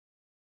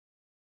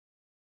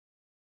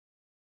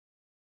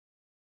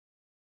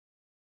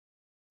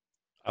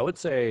I would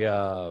say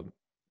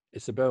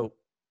it's about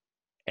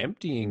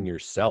emptying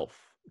yourself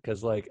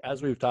because, like,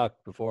 as we've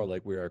talked before,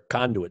 like we are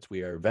conduits,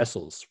 we are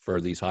vessels for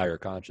these higher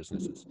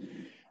consciousnesses.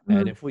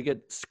 And Mm, if we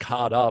get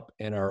caught up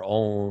in our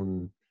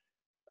own,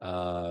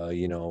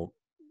 you know,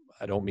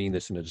 I don't mean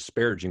this in a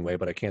disparaging way,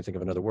 but I can't think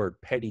of another word,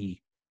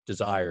 petty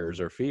desires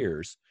or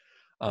fears,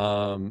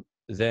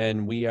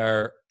 then we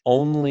are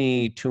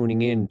only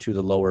tuning in to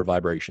the lower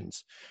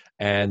vibrations.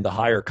 And the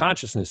higher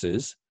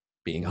consciousnesses,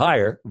 being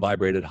higher,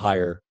 vibrated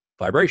higher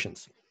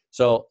vibrations.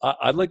 So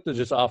I'd like to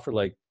just offer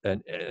like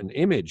an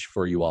image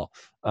for you all.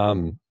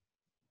 Um,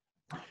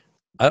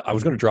 I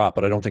was going to drop,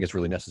 but I don't think it's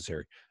really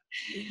necessary.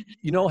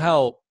 You know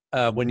how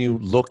when you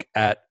look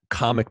at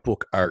comic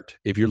book art,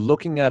 if you're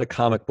looking at a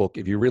comic book,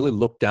 if you really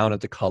look down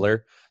at the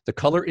color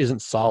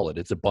isn't solid.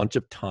 It's a bunch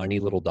of tiny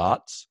little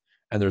dots,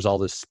 and there's all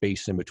this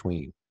space in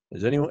between.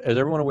 Is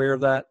everyone aware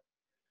of that?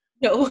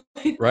 no.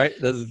 Right?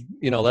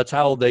 That's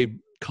how they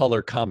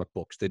color comic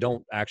books. They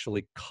don't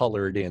actually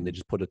color it in. They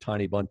just put a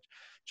tiny bunch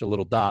of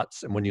little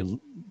dots, and when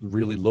you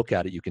really look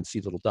at it, you can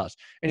see little dots.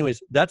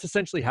 Anyways, that's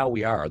essentially how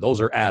we are.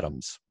 Those are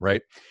atoms,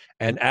 right?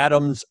 And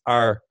atoms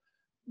are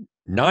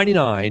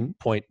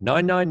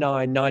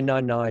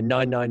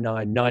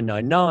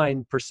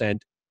 99.99999999999%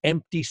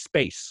 empty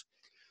space.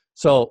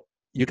 So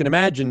you can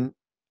imagine,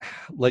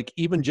 like,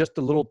 even just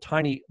a little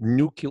tiny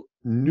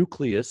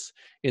nucleus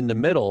in the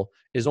middle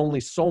is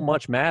only so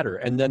much matter.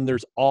 And then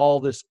there's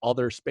all this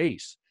other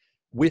space.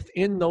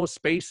 Within those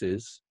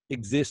spaces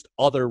exist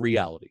other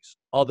realities,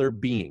 other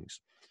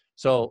beings.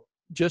 So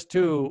just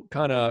to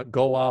kind of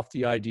go off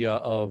the idea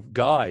of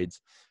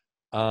guides,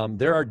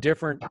 there are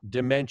different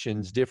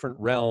dimensions, different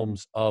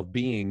realms of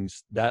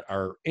beings that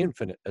are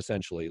infinite,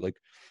 essentially. Like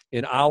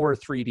in our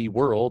 3D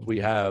world, we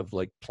have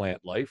like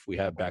plant life, we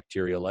have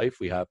bacteria life,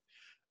 we have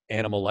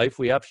animal life,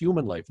 we have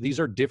human life. These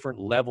are different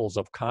levels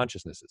of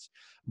consciousnesses,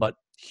 but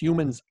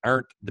humans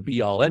aren't the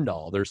be all end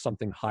all. There's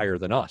something higher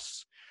than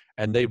us,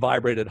 and they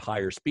vibrate at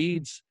higher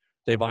speeds.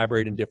 They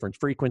vibrate in different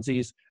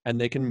frequencies,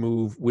 and they can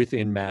move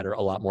within matter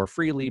a lot more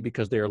freely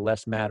because they are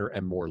less matter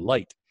and more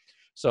light.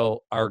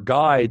 So our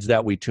guides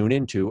that we tune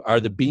into are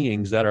the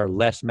beings that are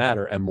less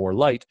matter and more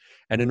light.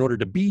 And in order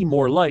to be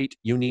more light,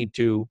 you need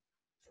to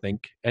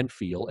think and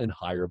feel in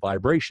higher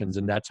vibrations.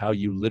 And that's how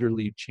you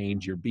literally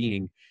change your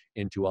being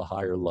into a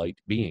higher light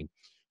being.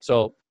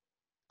 So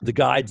the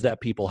guides that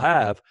people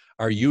have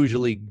are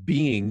usually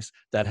beings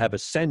that have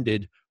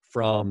ascended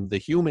from the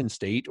human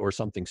state or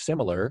something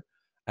similar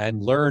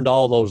and learned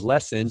all those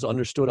lessons,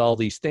 understood all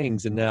these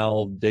things, and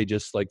now they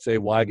just like say,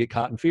 why get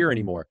caught in fear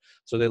anymore?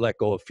 So they let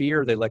go of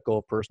fear, they let go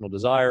of personal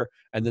desire,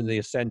 and then they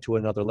ascend to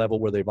another level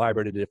where they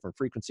vibrate at a different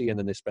frequency, and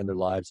then they spend their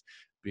lives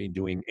being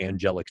doing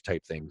angelic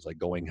type things, like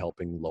going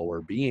helping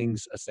lower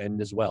beings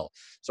ascend as well.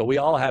 So we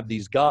all have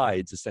these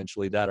guides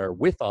essentially that are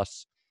with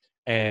us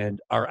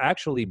and are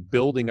actually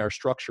building our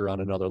structure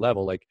on another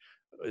level. Like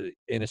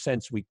in a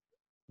sense,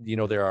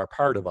 they're a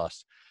part of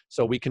us.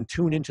 So we can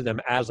tune into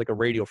them as like a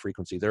radio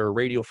frequency. They're a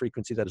radio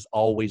frequency that is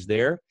always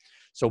there.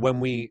 So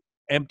when we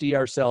empty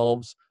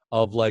ourselves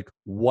of like,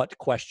 what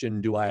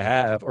question do I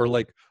have? Or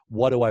like,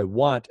 what do I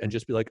want? And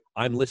just be like,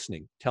 I'm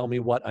listening. Tell me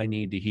what I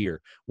need to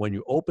hear. When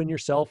you open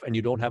yourself and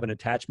you don't have an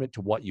attachment to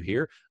what you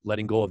hear,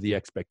 letting go of the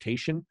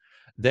expectation,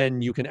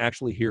 then you can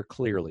actually hear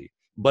clearly.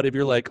 But if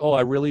you're like, oh, I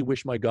really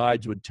wish my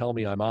guides would tell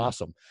me I'm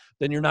awesome,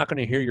 then you're not going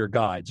to hear your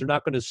guides. They're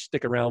not going to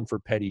stick around for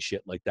petty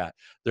shit like that.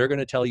 They're going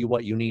to tell you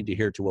what you need to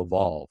hear to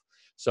evolve.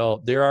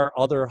 So there are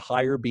other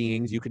higher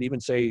beings. You could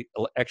even say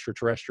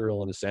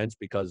extraterrestrial in a sense,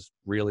 because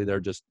really they're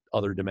just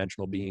other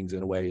dimensional beings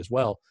in a way as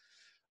well.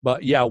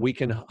 But yeah, we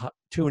can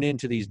tune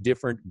into these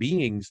different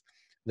beings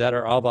that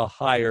are of a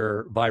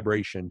higher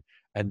vibration,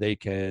 and they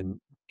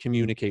can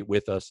communicate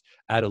with us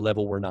at a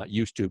level we're not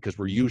used to, because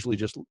we're usually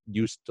just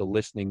used to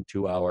listening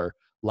to our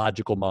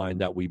logical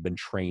mind that we've been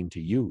trained to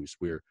use.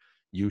 We're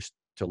used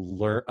to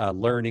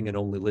learning and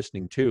only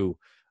listening to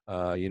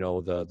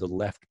the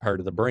left part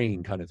of the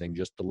brain kind of thing,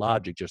 just the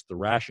logic, just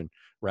the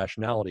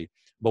rationality.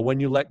 But when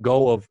you let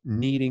go of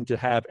needing to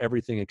have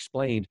everything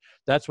explained,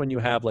 that's when you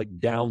have like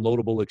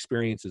downloadable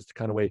experiences. The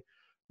kind of way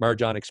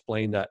Marjan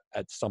explained that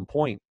at some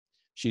point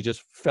she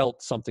just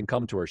felt something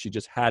come to her. She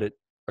just had it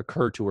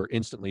occur to her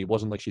instantly. It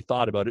wasn't like she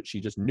thought about it.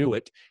 She just knew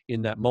it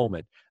in that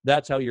moment.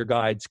 That's how your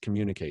guides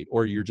communicate,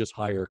 or your just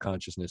higher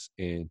consciousness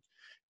in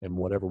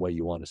whatever way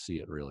you want to see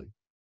it, really.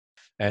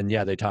 And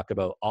yeah, they talk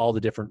about all the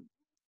different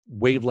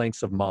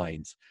wavelengths of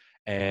minds.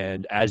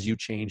 And as you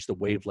change the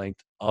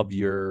wavelength of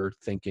your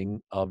thinking,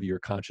 of your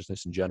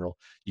consciousness in general,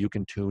 you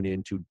can tune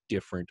into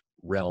different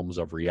realms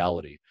of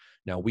reality.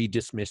 Now, we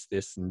dismiss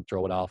this and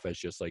throw it off as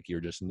just like you're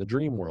just in the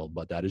dream world,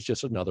 but that is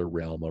just another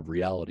realm of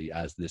reality,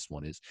 as this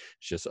one is.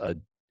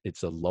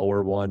 It's a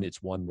lower one.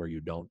 It's one where you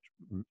don't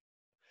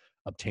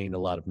obtain a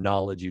lot of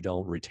knowledge. You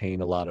don't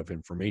retain a lot of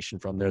information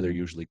from there. They're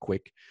usually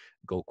quick,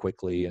 go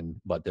quickly.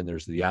 But then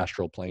there's the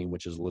astral plane,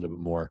 which is a little bit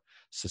more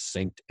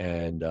succinct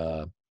and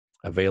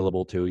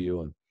available to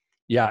you. And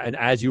Yeah, and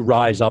as you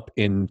rise up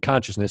in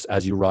consciousness,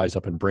 as you rise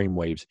up in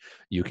brainwaves,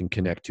 you can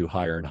connect to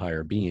higher and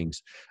higher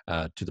beings,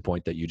 to the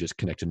point that you just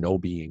connect to no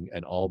being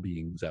and all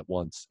beings at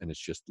once, and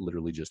it's just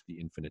literally just the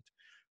infinite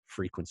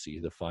frequency,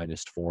 the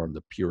finest form,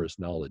 the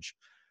purest knowledge,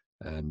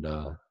 and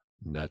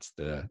that's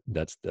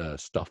the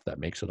stuff that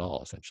makes it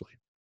all, essentially.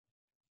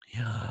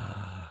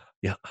 Yeah,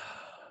 yeah.